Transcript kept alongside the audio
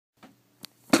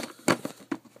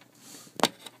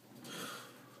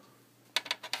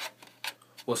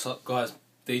What's up, guys?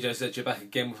 DJ ZedgeMMA back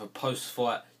again with a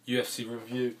post-fight UFC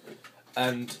review,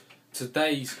 and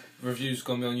today's review is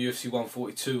going to be on UFC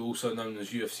 142, also known as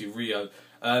UFC Rio.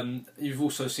 You've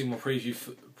also seen my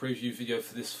preview video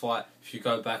for this fight if you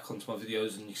go back onto my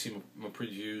videos, and you see my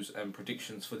previews and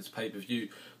predictions for this pay-per-view.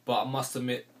 But I must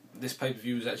admit, this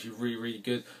pay-per-view is actually really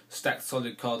good. Stacked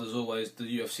solid card as always.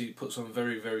 The UFC puts on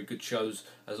very good shows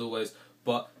as always.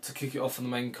 But to kick it off on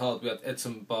the main card, we had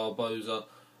Edson Barboza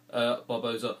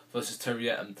versus Terry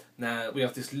Etim. Now we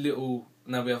have this little.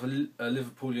 Now we have a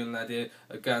Liverpoolian lad here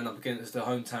again up against the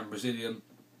hometown Brazilian,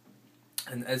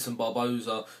 and Edson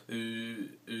Barboza,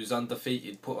 who's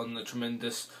undefeated, put on a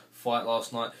tremendous fight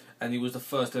last night, and he was the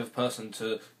first ever person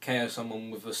to KO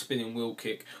someone with a spinning wheel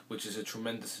kick, which is a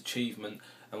tremendous achievement,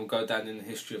 and will go down in the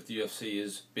history of the UFC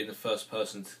as being the first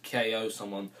person to KO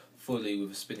someone fully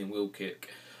with a spinning wheel kick.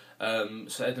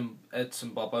 So Edson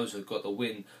Barboza got the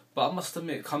win, but I must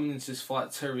admit, coming into this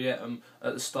fight, Terry Etim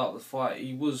at the start of the fight,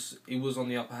 he was on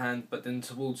the upper hand, but then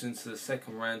towards into the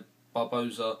second round,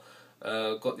 Barboza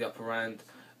got the upper hand,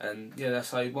 and yeah,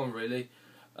 that's how he won really.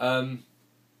 Next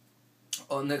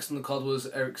on the card was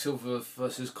Silva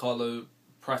versus Carlo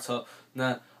Prater.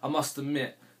 Now I must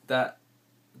admit that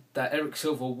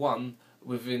Silva won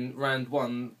within round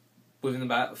one within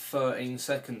about 13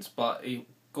 seconds, but it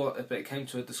came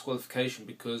to a disqualification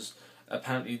because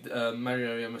apparently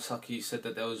Mario Yamasaki said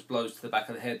that there was blows to the back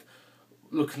of the head.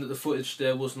 Looking at the footage,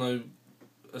 there was no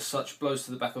such blows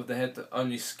to the back of the head,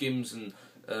 only skims and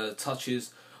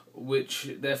touches, which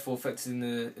therefore affected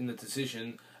in the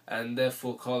decision, and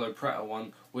therefore Carlo Prater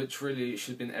won, which really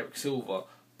should have been Silva.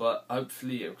 But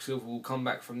hopefully Silva will come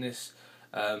back from this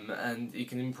and he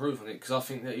can improve on it, because I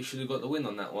think that he should have got the win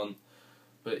on that one.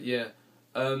 But yeah.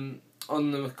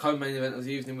 On the co-main event of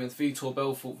the evening, with Vitor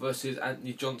Belfort versus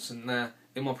Anthony Johnson. Now,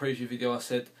 in my preview video I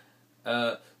said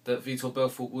that Vitor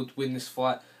Belfort would win this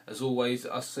fight. As always,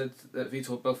 I said that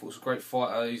Vitor Belfort was a great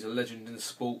fighter, he's a legend in the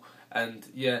sport, and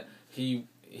yeah, he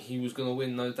was going to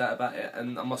win, no doubt about it.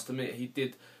 And I must admit, he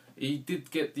did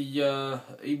get the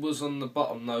he was on the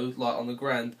bottom though, like on the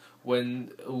ground,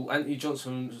 when Anthony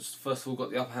Johnson first of all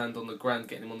got the upper hand on the ground,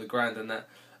 getting him on the ground and that.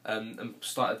 And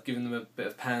started giving them a bit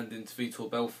of pounding to Vitor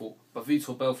Belfort, but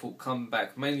Vitor Belfort come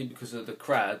back mainly because of the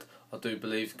crowd, I do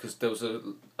believe, because there was a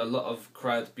lot of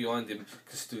crowd behind him,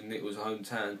 considering it was a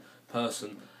hometown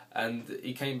person, and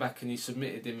he came back and he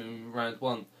submitted him in round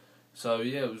one. So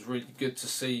yeah, it was really good to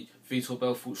see Vitor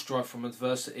Belfort strive from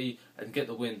adversity and get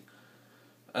the win.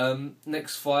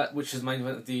 Next fight, which is the main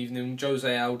event of the evening,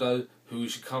 Jose Aldo, who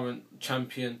is your current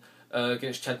champion,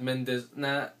 against Mendes.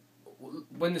 Now,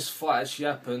 when this fight actually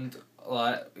happened,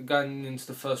 like going into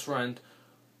the first round,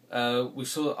 we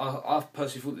saw. I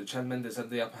personally thought that Mendes had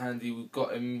the upper hand. He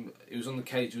got him. He was on the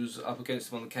cage. He was up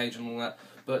against him on the cage and all that.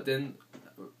 But then,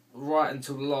 right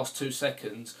until the last 2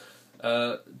 seconds,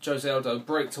 Jose Aldo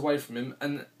braked away from him,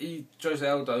 and Jose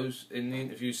Aldo in the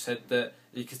interview said that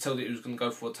he could tell that he was going to go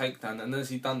for a takedown. And as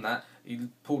he done that, he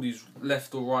pulled his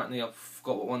left or right knee, I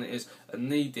forgot what one it is, and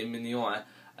kneed him in the eye.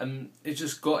 And it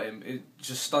just got him, it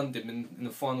just stunned him in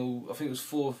the final. I think it was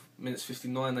 4 minutes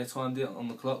 59 they timed it on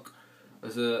the clock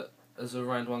as a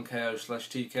round 1 KO /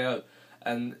 TKO.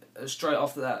 And straight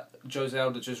after that, Jose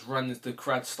Aldo just ran into the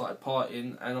crowd, started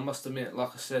partying, and I must admit,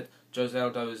 like I said, Jose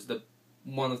Aldo is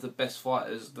one of the best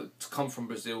fighters to come from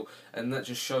Brazil, and that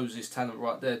just shows his talent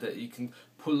right there, that he can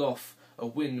pull off a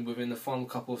win within the final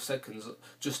couple of seconds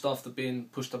just after being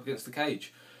pushed up against the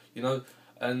cage, you know.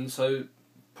 And so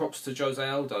props to Jose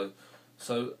Aldo.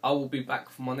 So I will be back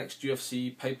for my next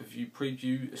UFC pay-per-view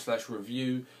preview /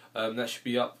 review. That should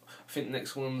be up. I think the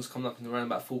next one's coming up in around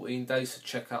about 14 days, so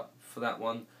check out for that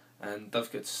one. And don't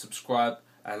forget to subscribe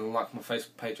and like my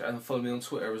Facebook page and follow me on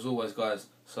Twitter as always, guys.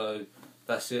 So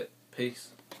that's it.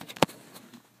 Peace.